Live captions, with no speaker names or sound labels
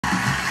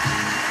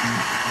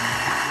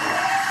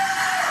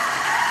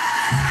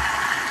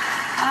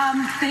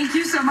Thank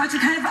you so much.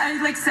 I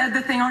like said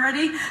the thing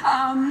already.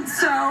 I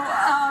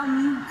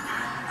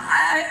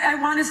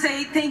want to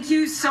say thank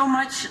you so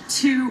much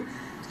to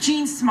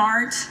Jean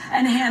Smart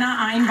and Hannah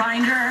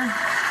Einbinder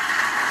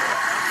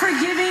for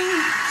giving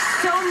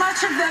so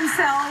much of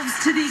themselves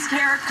to these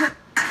characters.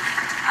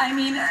 I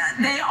mean,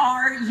 they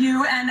are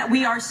you, and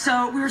we're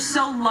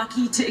so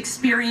lucky to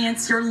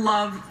experience your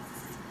love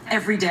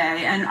every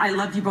day, and I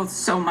love you both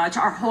so much.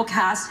 Our whole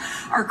cast,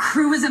 our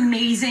crew is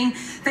amazing.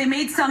 They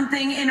made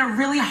something in a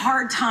really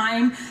hard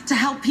time to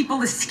help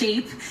people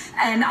escape,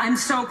 and I'm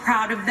so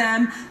proud of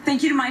them.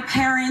 Thank you to my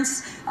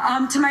parents,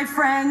 to my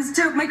friends,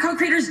 to my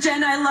co-creators,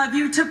 Jen, I love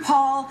you, to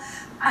Paul,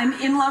 I'm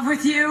in love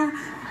with you,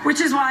 which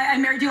is why I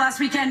married you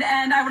last weekend,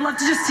 and I would love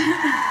to just...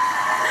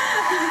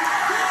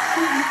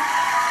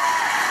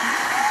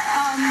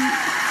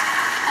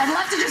 I'd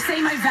love to just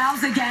say my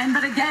vows again,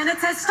 but again, it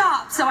says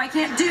stop, so I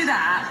can't do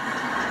that.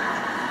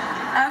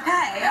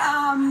 Okay,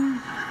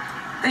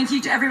 thank you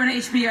to everyone at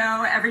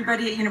HBO,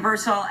 everybody at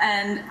Universal,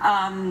 and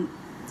I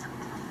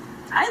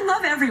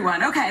love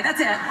everyone. Okay, that's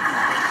it.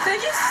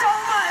 Thank you so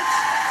much.